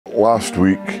Last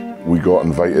week we got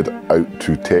invited out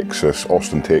to Texas,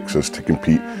 Austin, Texas, to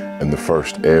compete in the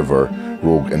first ever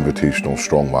Rogue Invitational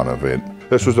Strongman event.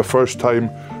 This was the first time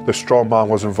the strongman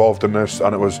was involved in this,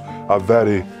 and it was a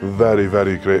very, very,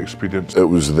 very great experience. It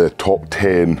was the top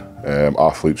 10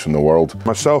 athletes in the world.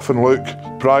 Myself and Luke,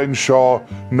 Brian Shaw,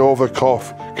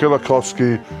 Novikov,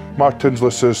 Kilikowski, Martins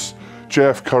Lissus,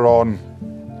 Jeff Caron,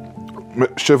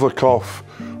 Shivlikov,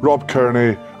 Rob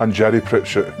Kearney and Jerry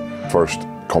Pritchett. First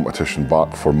competition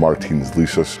back for Martins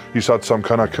Lissus. He's had some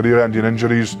kind of career-ending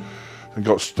injuries and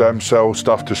got stem cell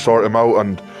stuff to sort him out,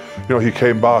 and you know, he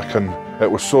came back and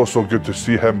it was so good to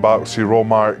see him back, see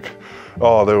Romark.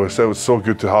 Oh, it was so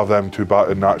good to have them two back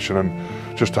in action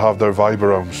and just to have their vibe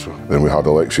around. So. Then we had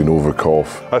Alexei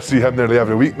Novikov. I see him nearly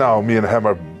every week now. Me and him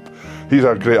he's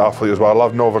a great athlete as well. I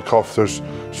love Novikov. There's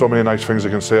so many nice things I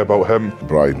can say about him.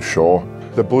 Brian Shaw.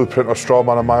 The blueprint of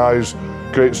strongman in my eyes.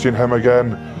 Great seeing him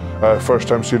again. First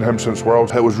time seeing him since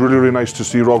Worlds. It was really nice to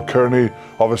see Rob Kearney.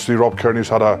 Obviously Rob Kearney's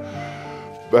had a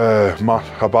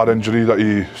bad injury that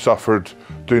he suffered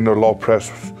doing the log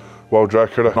press world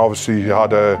record, and obviously he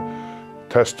had a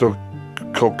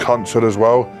testicle cancer as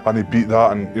well, and he beat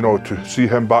that, and you know, to see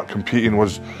him back competing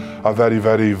was a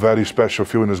very special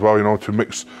feeling as well, you know, to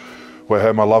mix with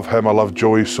him. I love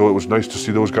Joey, so it was nice to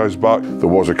see those guys back. There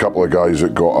was a couple of guys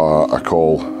that got a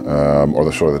call,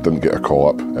 they didn't get a call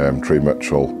up. Trey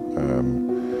Mitchell,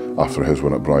 after his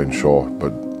win at Brian Shaw,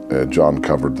 but Jan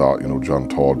covered that, you know, Jan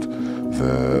Todd,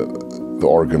 the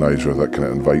organiser that kind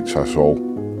of invites us all.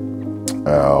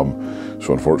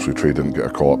 So unfortunately Trey didn't get a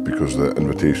call up because the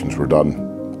invitations were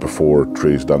done before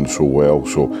Trey's done so well.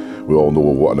 So we all know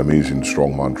what an amazing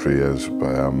strongman Trey is,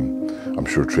 but I'm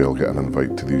sure Trey will get an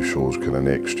invite to these shows kind of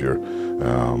next year.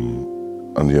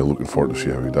 And yeah, looking forward to see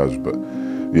how he does. But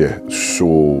yeah,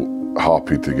 so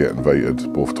happy to get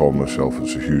invited, both Tom and myself.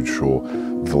 It's a huge show,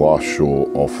 the last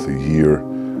show of the year.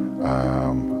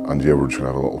 And yeah, we're just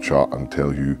gonna have a little chat and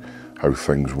tell you how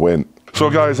things went. So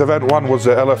guys, event one was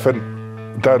the elephant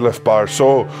deadlift bar.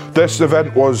 So this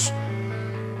event was,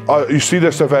 you see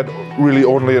this event really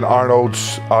only in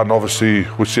Arnold's, and obviously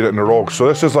we've seen it in the Rogue. So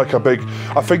this is like a big,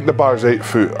 I think the bar's 8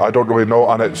 foot, I don't really know,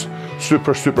 and it's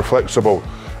super flexible.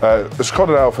 It's called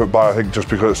an elephant bar, I think, just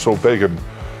because it's so big, and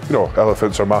you know,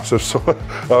 elephants are massive, so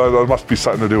there must be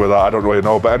something to do with that, I don't really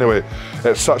know. But anyway,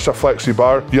 it's such a flexi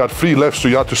bar. You had 3 lifts, so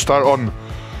you had to start on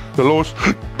the lowest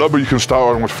number you can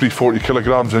start on was 340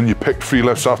 kilograms, and you picked 3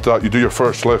 lifts after that. You do your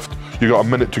first lift, you got a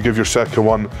minute to give your second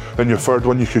one, then your third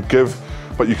one you could give,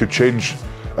 but you could change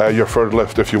your third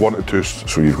lift if you wanted to.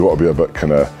 So you've got to be a bit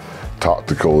kind of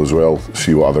tactical as well,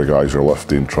 see what other guys are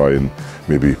lifting, try and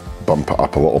maybe bump it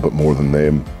up a little bit more than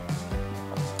them.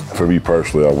 For me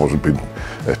personally, I wasn't being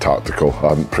tactical, I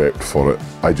hadn't prepped for it.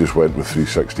 I just went with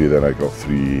 360, then I got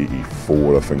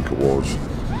 384, I think it was.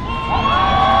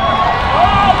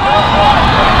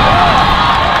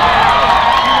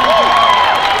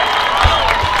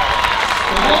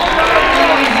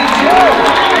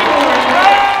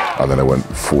 And then I went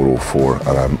 404,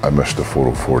 and I missed the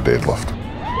 404 deadlift.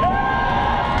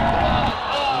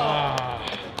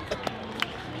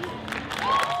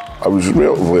 I was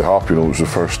relatively happy, you know, it was the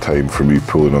first time for me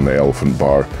pulling on the elephant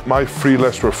bar. My 3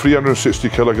 lifts were 360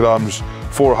 kilograms,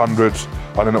 400s,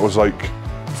 and then it was like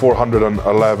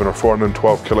 411 or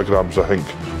 412 kilograms, I think.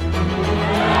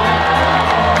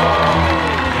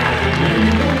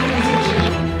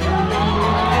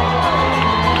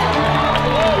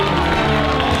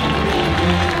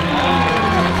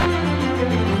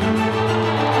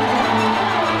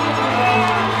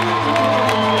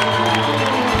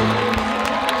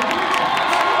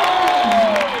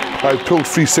 I pulled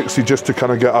 360 just to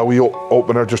kind of get a wee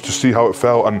opener, just to see how it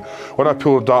felt, and when I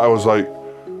pulled that I was like,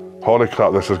 holy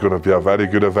crap, this is going to be a very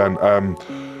good event.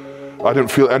 I didn't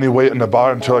feel any weight in the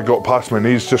bar until I got past my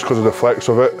knees, just because of the flex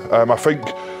of it. I think,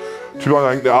 to be honest,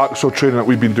 I think the axle training that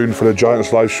we've been doing for the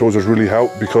Giants live shows has really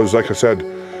helped, because like I said,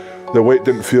 the weight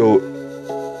didn't feel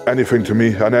anything to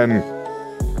me, and then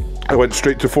I went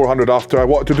straight to 400 after. I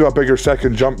wanted to do a bigger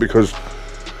second jump because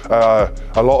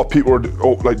a lot of people were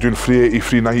like doing 380,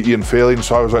 390 and failing,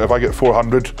 so I was like, if I get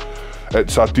 400,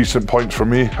 it's a decent point for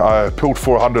me. I pulled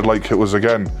 400 like it was,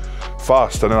 again,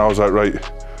 fast, and then I was like, right,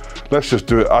 let's just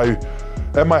do it.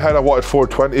 In my head I wanted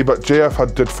 420, but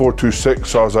JF did 426,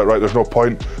 so I was like, right, there's no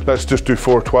point, let's just do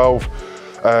 412.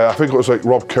 I think it was like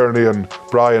Rob Kearney and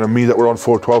Brian and me that were on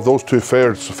 412. Those two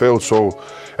failed, so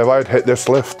if I had hit this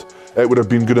lift, it would have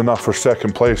been good enough for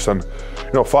second place. And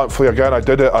you know, thankfully again I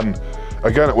did it, and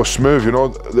again it was smooth. You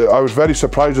know, I was very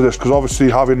surprised with this, because obviously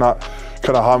having that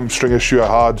kind of hamstring issue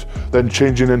I had, then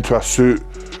changing into a suit,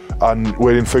 and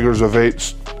weighing figures of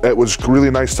 8s. It was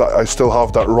really nice that I still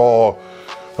have that raw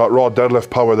deadlift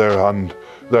power there, and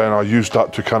then I used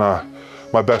that to kind of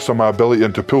my best on my ability,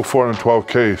 and to pull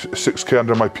 412k, 6k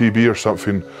under my PB or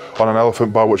something on an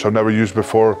elephant bar, which I've never used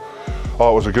before.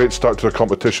 Oh, it was a great start to the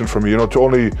competition for me. You know, to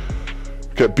only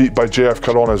get beat by JF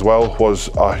Caron as well was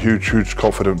a huge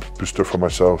confidence booster for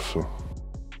myself. So.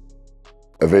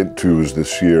 Event 2 was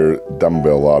this year,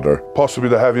 dumbbell ladder. Possibly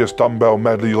the heaviest dumbbell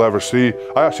medley you'll ever see.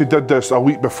 I actually did this a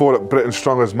week before at Britain's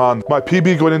Strongest Man. My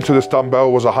PB going into this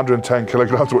dumbbell was 110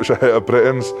 kilograms, which I hit at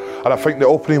Britain's. And I think the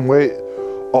opening weight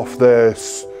of the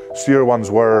SEER ones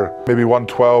were maybe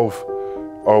 112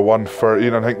 or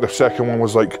 113. I think the second one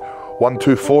was like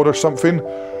 124 or something.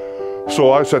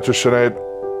 So I said to Sinead,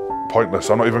 pointless,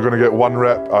 I'm not even going to get 1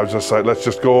 rep. I was just like, let's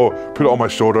just go, put it on my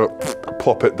shoulder,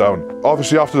 plop it down.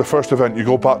 Obviously after the first event you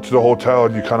go back to the hotel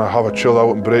and you kind of have a chill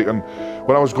out and break, and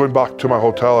when I was going back to my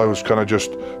hotel I was kind of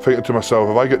just thinking to myself,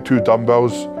 if I get 2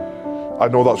 dumbbells, I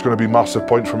know that's going to be massive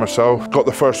point for myself. Got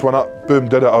the first one up, boom,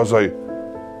 did it. I was like,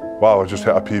 wow, I just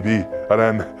hit a PB. And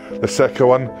then the second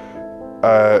one,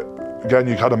 again,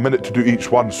 you had a minute to do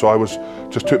each one, so I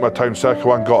just took my time. Second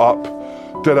one, got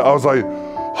up, did it. I was like,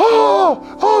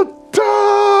 oh,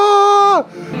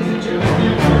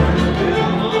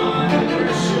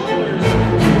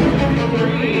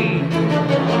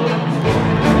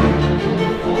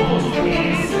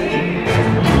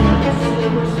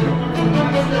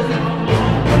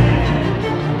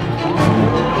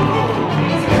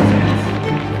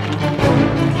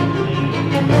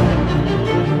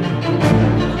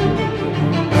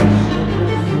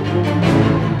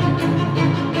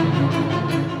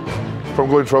 From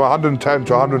going from 110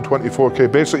 to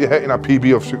 124k, basically hitting a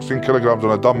PB of 16 kilograms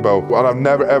on a dumbbell. And I've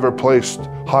never ever placed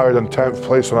higher than 10th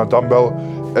place on a dumbbell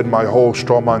in my whole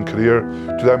strongman career.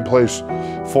 To then place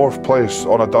 4th place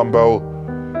on a dumbbell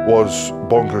was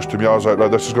bonkers to me. I was like,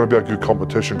 right, this is going to be a good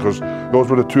competition, because those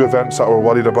were the 2 events that I was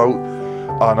worried about.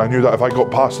 And I knew that if I got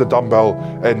past the dumbbell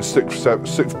in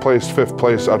 6th place, 5th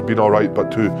place, I'd been all right. But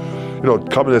to, you know,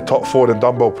 come in the top 4 in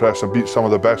dumbbell press and beat some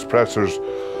of the best pressers,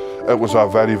 it was a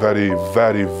very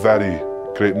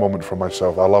great moment for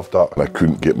myself. I loved that. I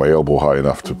couldn't get my elbow high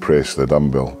enough to press the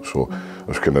dumbbell, so I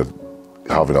was kind of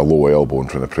having a low elbow and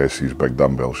trying to press these big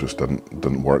dumbbells just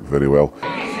didn't work very well.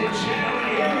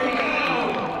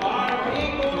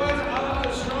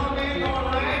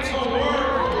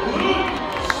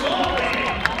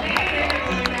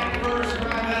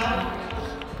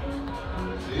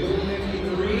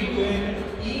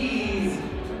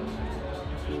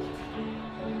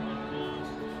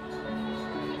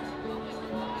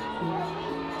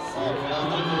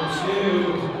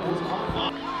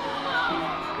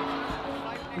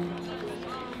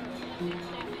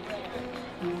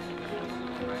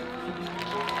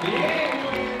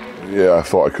 Yeah, I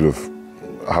thought I could have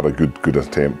had a good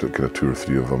attempt at kind of 2 or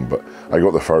 3 of them, but I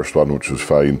got the first one, which was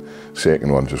fine.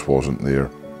 Second one just wasn't there.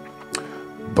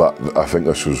 But I think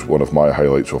this was one of my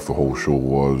highlights of the whole show,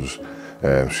 was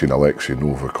seeing Alexei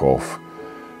Novikov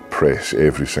press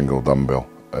every single dumbbell.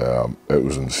 It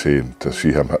was insane to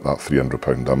see him hit that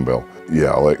 300-pound dumbbell.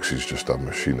 Yeah, Alexei's just a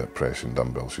machine at pressing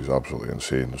dumbbells. He's absolutely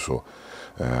insane. So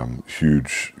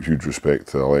huge respect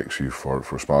to Alexei for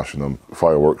smashing them.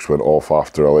 Fireworks went off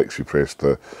after Alexei pressed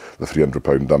the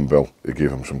 300-pound dumbbell. It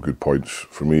gave him some good points.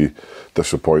 For me,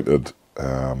 disappointed,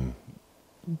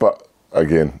 but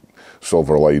again,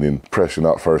 silver lining. Pressing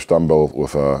that first dumbbell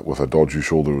with a dodgy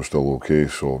shoulder was still okay.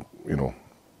 So, you know,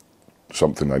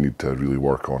 something I need to really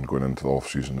work on going into the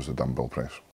off-season is the dumbbell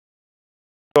press.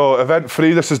 So event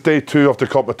 3, this is day 2 of the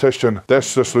competition.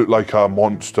 This just looked like a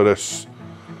monstrous,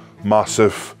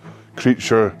 massive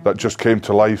creature that just came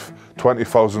to life.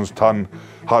 20,000 ton,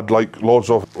 had like loads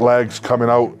of legs coming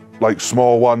out, like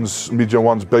small ones, medium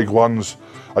ones, big ones,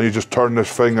 and you just turn this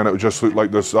thing and it would just look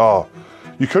like this.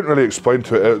 You couldn't really explain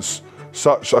to it. It's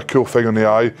such a cool thing in the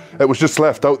eye. It was just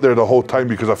left out there the whole time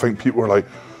because I think people were like,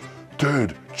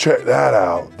 dude, check that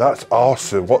out, that's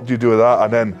awesome, what do you do with that?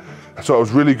 And then, so it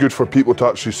was really good for people to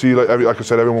actually see, like I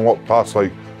said, everyone walked past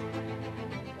like,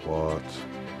 what?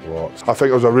 I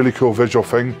think it was a really cool visual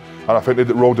thing, and I think they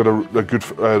rolled the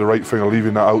right thing of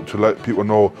leaving that out to let people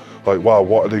know, like, wow,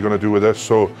 what are they going to do with this?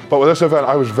 So, but with this event,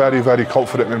 I was very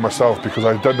confident in myself, because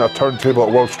I did a turntable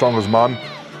at World's Strongest Man,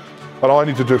 and all I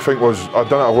needed to think was, I've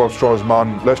done it at World's Strongest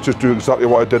Man, let's just do exactly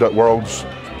what I did at Worlds.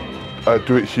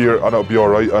 Do it here and it'll be all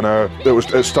right. And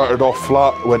it started off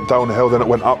flat, went downhill, then it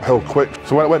went uphill quick.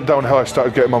 So when it went downhill, I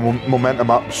started getting my momentum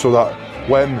up, so that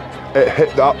when it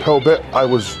hit the uphill bit, I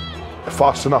was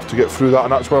fast enough to get through that.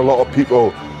 And that's where a lot of people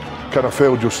kind of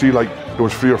failed. You'll see like there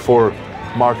was 3 or 4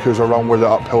 markers around where the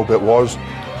uphill bit was.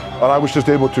 and I was just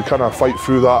able to kind of fight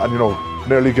through that and, you know,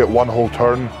 nearly get one whole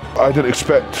turn. I didn't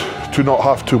expect to not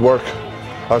have to work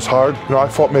as hard. You know, I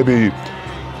thought maybe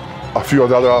a few of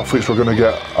the other athletes were going to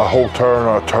get a whole turn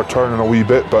or a turn in a wee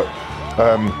bit, but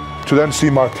to then see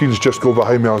Martins just go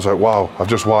behind me, I was like, wow, I've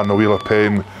just won the Wheel of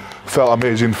Pain. Felt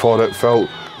amazing for it, felt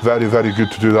very, very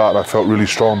good to do that, and I felt really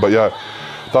strong. But yeah,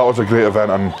 that was a great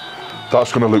event, and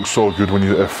that's going to look so good when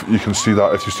if you can see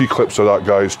that. If you see clips of that,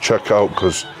 guys, check it out,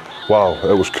 because wow,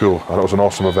 it was cool, and it was an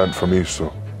awesome event for me.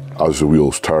 So as the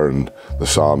wheels turn, the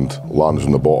sand lands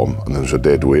on the bottom, and there's a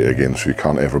dead weight again, so you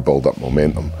can't ever build up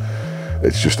momentum.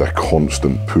 It's just a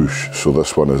constant push. So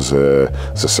this one is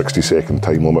it's a 60-second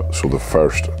time limit. So the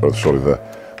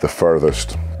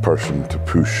furthest person to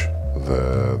push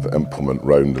the implement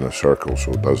round in a circle,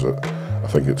 so it does it, I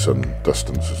think it's in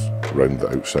distances around the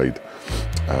outside,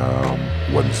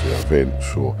 wins the event.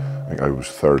 So I think I was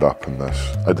third up in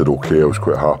this. I did okay, I was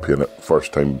quite happy in it.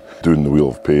 First time doing the Wheel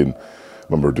of Pain. I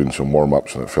remember doing some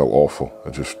warm-ups and it felt awful.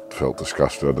 I just felt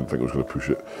disgusted. I didn't think I was going to push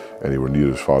it anywhere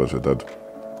near as far as I did.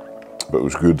 But it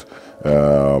was good.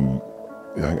 I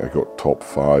think I got top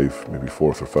 5, maybe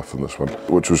 4th or 5th in this one,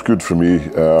 which was good for me.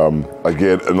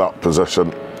 Again, in that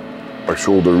position, my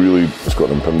shoulder really has got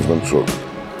an impingement, so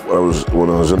when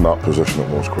I was in that position, it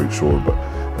was quite sore. But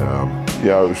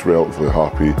yeah, I was relatively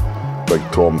happy. Big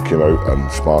Tom came out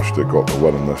and smashed it, got the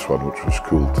win in this one, which was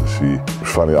cool to see. It was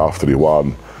funny, after he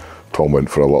won, Tom went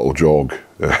for a little jog,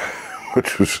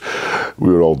 which was,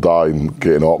 we were all dying,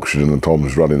 getting oxygen, and Tom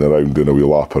was running around doing a wee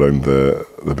lap around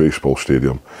the baseball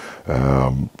stadium.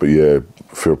 But yeah,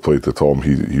 fair play to Tom,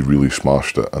 he really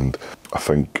smashed it, and I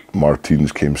think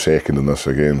Martins came second in this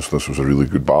again, so this was a really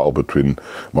good battle between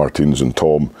Martins and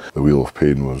Tom. The Wheel of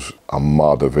Pain was a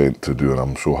mad event to do, and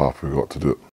I'm so happy we got to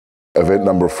do it. Event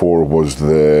number 4 was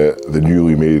the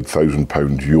newly made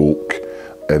 £1,000 yoke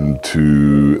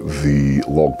into the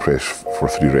log press for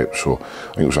 3 reps. So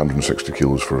I think it was 160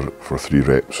 kilos for 3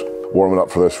 reps. Warming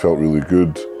up for this felt really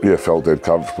good. Yeah, felt dead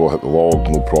comfortable, hit the log,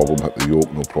 no problem, hit the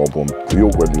yoke, no problem. The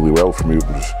yoke went really well for me,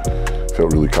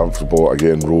 felt really comfortable.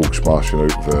 Again, Rogue smashing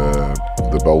out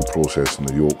the build process in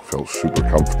the yoke, felt super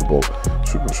comfortable,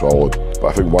 super solid. But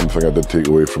I think one thing I did take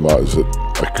away from that is that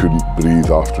I couldn't breathe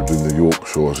after doing the yoke,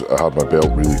 so I had my belt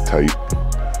really tight.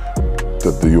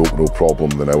 Did the yoke no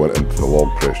problem, then I went into the log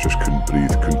press, just couldn't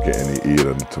breathe, couldn't get any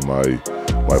air into my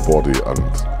body,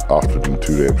 and after doing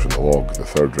 2 reps in the log, the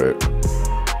 3rd rep,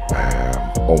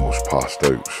 almost passed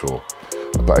out. So,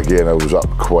 but again, I was up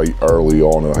quite early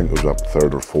on, and I think I was up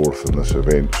 3rd or 4th in this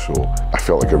event, so I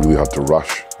felt like I really had to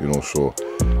rush, you know, so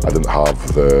I didn't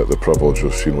have the privilege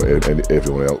of seeing what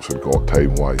everyone else had got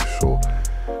time-wise. So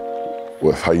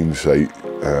with hindsight,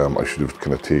 I should have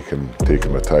kind of taken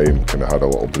my time, kind of had a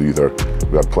little breather.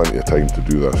 We had plenty of time to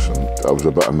do this, and I was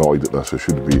a bit annoyed at this. I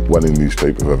should be winning these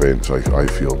type of events, I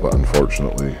feel, but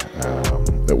unfortunately,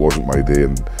 it wasn't my day,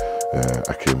 and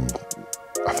I came,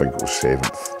 I think it was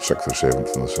 6th or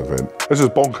 7th in this event. This is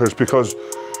bonkers, because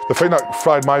the thing that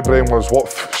fried my brain was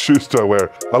what shoes do I wear.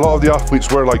 A lot of the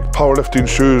athletes wear like powerlifting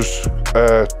shoes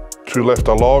to lift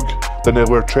a log, then they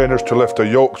wear trainers to lift a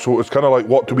yoke, so it's kind of like,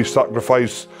 what do we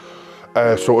sacrifice?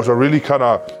 So it was a really kind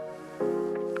of,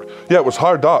 yeah, it was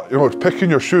hard that, you know, picking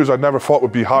your shoes I never thought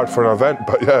would be hard for an event,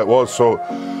 but yeah, it was. So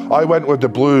I went with the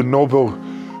blue Noble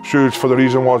shoes for the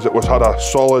reason was it had a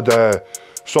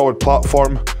solid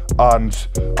platform, and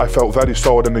I felt very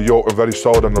solid in the yoke and very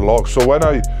solid in the log. So when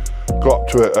I got up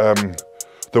to it,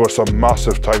 there were some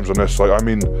massive times on this. Like, I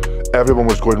mean, everyone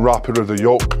was going rapid with the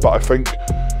yoke, but I think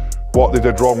what they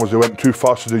did wrong was they went too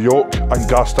fast with the yoke and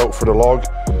gassed out for the log.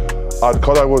 And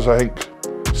because I was, I think,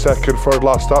 2nd, 3rd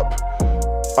last up,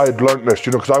 I had learnt this,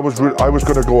 you know, because I was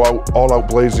going to go out all out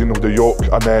blazing with the yoke,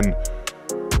 and then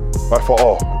I thought,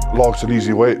 oh, log's an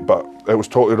easy weight, but it was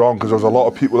totally wrong, because there was a lot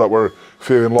of people that were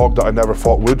fearing log that I never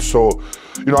thought would. So,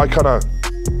 you know, I kind of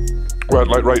went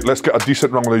like, right, let's get a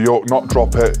decent run with the yoke, not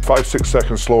drop it, 5-6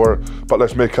 seconds slower, but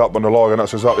let's make up on the log, and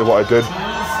that's exactly what I did.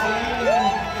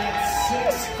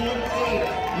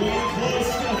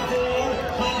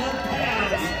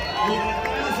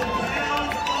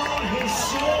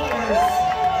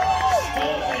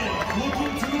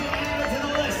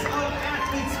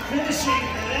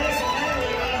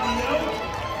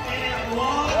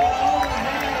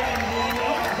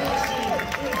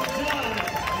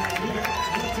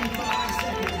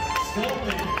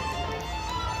 Stoltman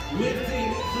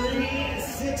lifting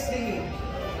 360. He's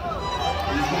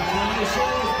got it on his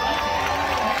shoulders.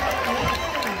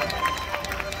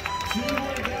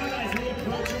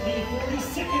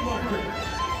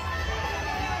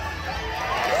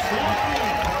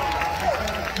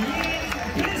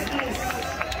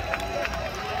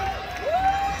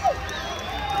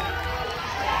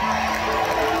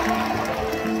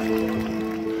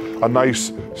 a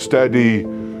nice steady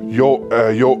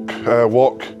yoke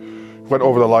walk, went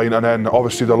over the line, and then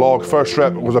obviously the log. First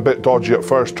rep was a bit dodgy at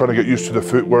first, trying to get used to the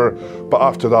footwear, but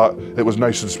after that it was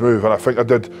nice and smooth, and I think I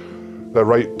did the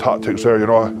right tactics there, you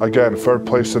know. Again, third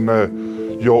place in the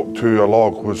yoke to a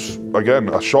log was, again,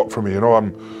 a shock for me, you know.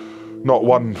 I'm not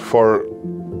one for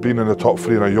being in the top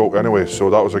 3 in a yoke anyway, so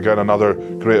that was again another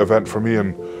great event for me,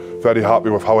 and very happy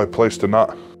with how I placed in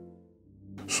that.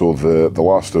 So the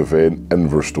last event,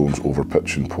 Invitationals over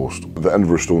pitching post. The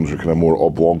Invitationals are kind of more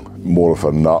oblong, more of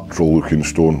a natural looking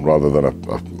stone rather than a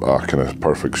kind of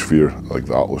perfect sphere like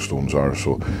the Atlas stones are.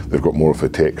 So they've got more of a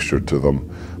texture to them,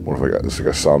 more of it's like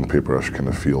a sandpaper-ish kind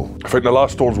of feel. I think the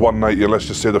last stone's 190, let's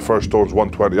just say the first stone's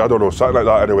 120, I don't know, something like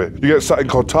that anyway. You get something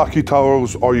called tacky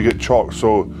towels or you get chalk.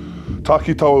 So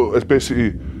tacky towel is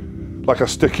basically like a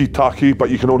sticky tacky, but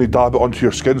you can only dab it onto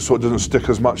your skin so it doesn't stick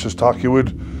as much as tacky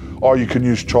would. Or you can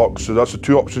use chalk, so that's the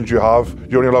 2 options you have.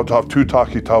 You're only allowed to have 2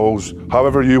 tacky towels.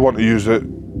 However you want to use it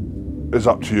is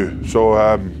up to you. So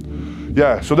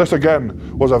yeah, so this again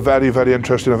was a very, very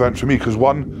interesting event for me, because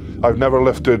 1, I've never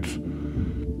lifted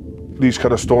these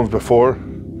kind of stones before.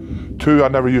 2, I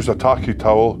never used a tacky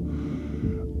towel.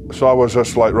 So I was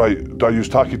just like, right, do I use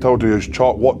tacky towel, do I use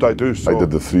chalk, what do I do? So I did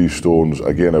the 3 stones,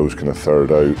 again I was kind of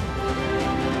third out.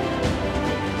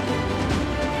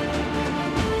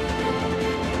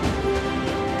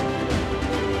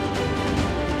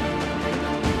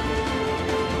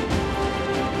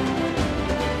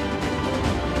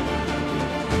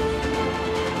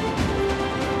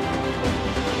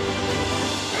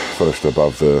 Finished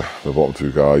above the bottom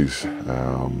 2 guys.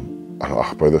 And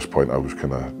by this point I was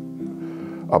kind of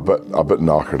a bit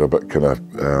knackered, a bit kind of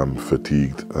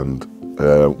fatigued, and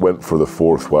went for the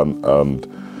 4th one and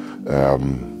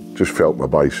just felt my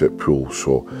bicep pull.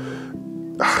 So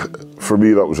for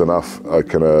me that was enough. I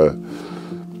could have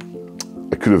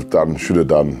done, should have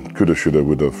done, coulda, shoulda,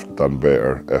 would have done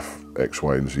better if X,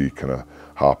 Y, and Z kind of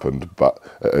happened. But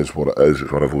it is what it is.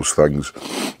 It's one of those things.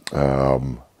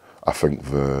 I think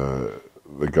the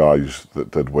guys that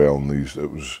did well in these,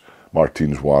 it was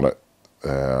Martins won it,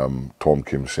 Tom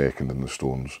came 2nd in the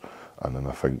stones, and then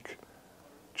I think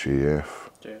JF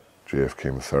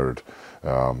came 3rd.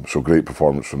 So great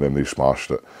performance from them, they smashed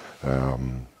it. So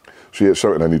yeah, it's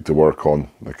something I need to work on,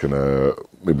 like kind of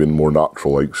maybe more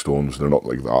natural like stones, they're not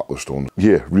like the Atlas stones.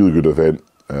 Yeah, really good event.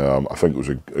 I think it was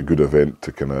a good event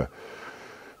to kind of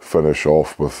finish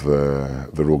off with the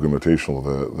Rogue Invitational,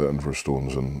 the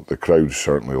Invitationals, and the crowd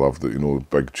certainly loved it. You know,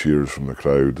 big cheers from the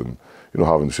crowd, and you know,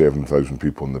 having 7,000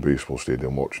 people in the baseball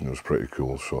stadium watching it was pretty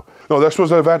cool. So no, this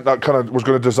was an event that kind of was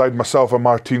going to decide myself and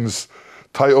Martin's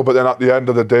title, but then at the end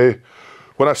of the day,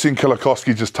 when I seen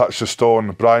Kilikowski just touch the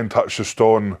stone, Brian touched the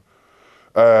stone,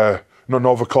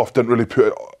 Novikov didn't really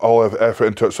put all of effort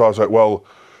into it, so I was like, well,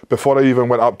 before I even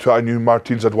went up to it, I knew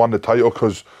Martins had won the title,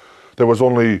 because there was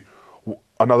only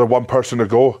another 1 person to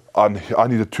go, and I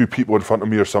needed 2 people in front of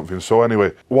me or something. So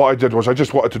anyway, what I did was I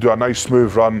just wanted to do a nice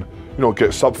smooth run, you know,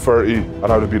 get sub 30, and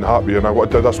I would have been happy. And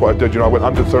that's what I did. You know, I went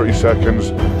under 30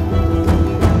 seconds.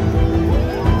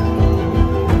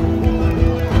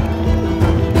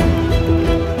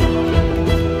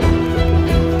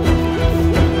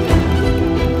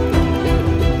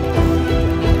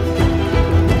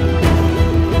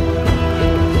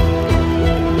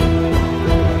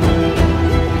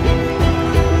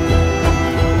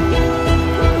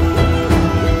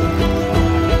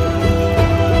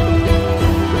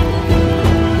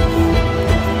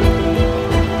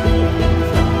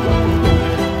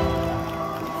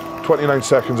 29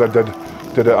 seconds I did it,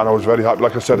 and I was very happy.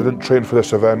 Like I said, I didn't train for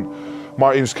this event.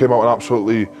 Martins came out and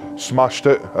absolutely smashed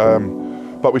it.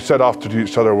 But we said after to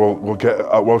each other, we'll get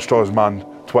at World's Strongest Man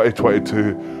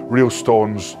 2022, real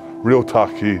stones, real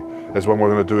tacky is when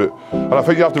we're going to do it. And I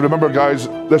think you have to remember, guys,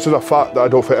 this is a fact that I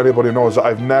don't think anybody knows, that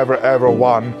I've never ever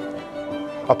won,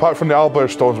 apart from the Albert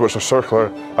stones, which are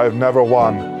circular, I've never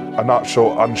won a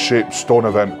natural unshaped stone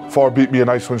event. Thor beat me in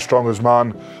Iceland Strongest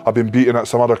Man. I've been beaten at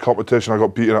some other competition. I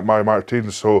got beaten at Mary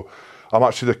Martins, so I'm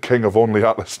actually the king of only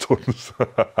Atlas stones.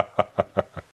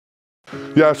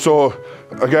 Yeah, so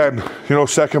again, you know,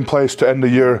 2nd place to end the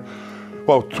year.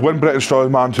 Well, to win Britain's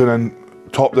Strongest Man and then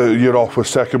top the year off with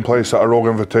 2nd place at a Rogue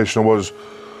Invitational was,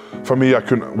 for me, I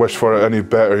couldn't wish for it any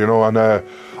better, you know. And I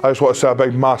just want to say a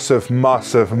big massive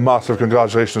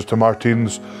congratulations to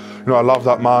Martins. You know, I love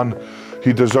that man.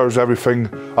 He deserves everything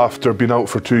after being out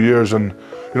for 2 years, and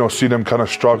you know, seeing him kind of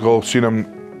struggle, seeing him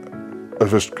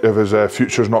if his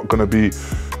future's not going to be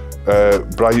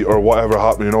bright or whatever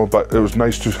happened, you know. But it was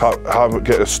nice to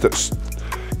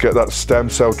get that stem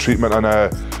cell treatment, and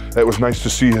it was nice to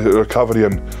see the recovery,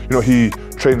 and you know, he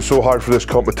trained so hard for this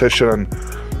competition, and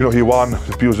you know, he won.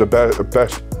 He was the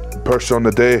best person on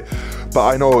the day. But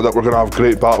I know that we're going to have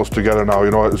great battles together now.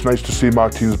 You know, it's nice to see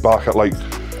Martin's back at like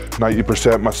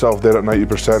 90%, myself there at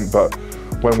 90%. But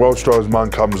when World's Strongest Man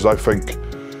comes, I think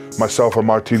myself and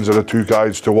Martins are the two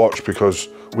guys to watch, because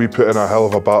we put in a hell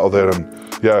of a battle there. And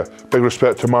yeah, big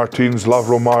respect to Martins, love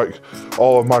Romark,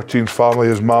 all of Martins' family,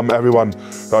 his mum, everyone.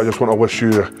 I just want to wish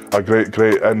you a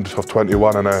great end of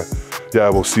 21, and yeah,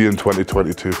 we'll see you in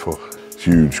 2022.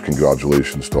 Huge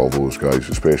congratulations to all those guys,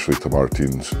 especially to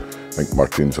Martins. I think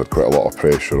Martins had quite a lot of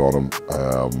pressure on him.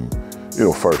 You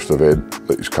know, first event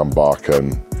that he's come back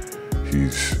in,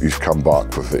 he's come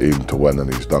back with the aim to win,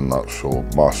 and he's done that. So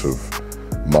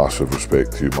massive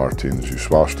respect to you, Martins. You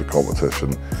smashed the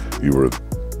competition. You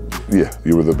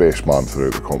were the best man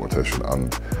throughout the competition,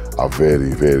 and a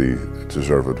very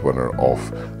deserved winner of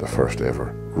the first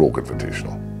ever Rogue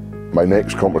Invitational. My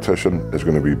next competition is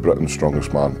going to be Britain's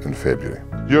Strongest Man in February.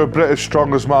 Your British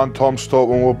Strongest Man, Tom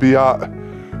Stoltman, will be at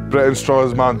Britain's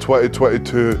Strongest Man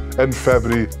 2022 in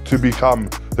February to become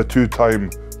the two-time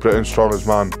Britain's Strongest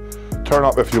Man. Turn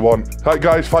up if you want. Right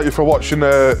guys, thank you for watching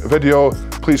the video.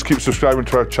 Please keep subscribing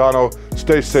to our channel.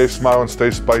 Stay safe, smile, and stay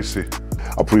spicy.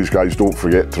 And please guys, don't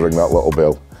forget to ring that little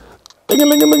bell.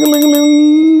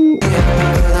 Ding-a-ling-a-ling-a-ling-a-ling.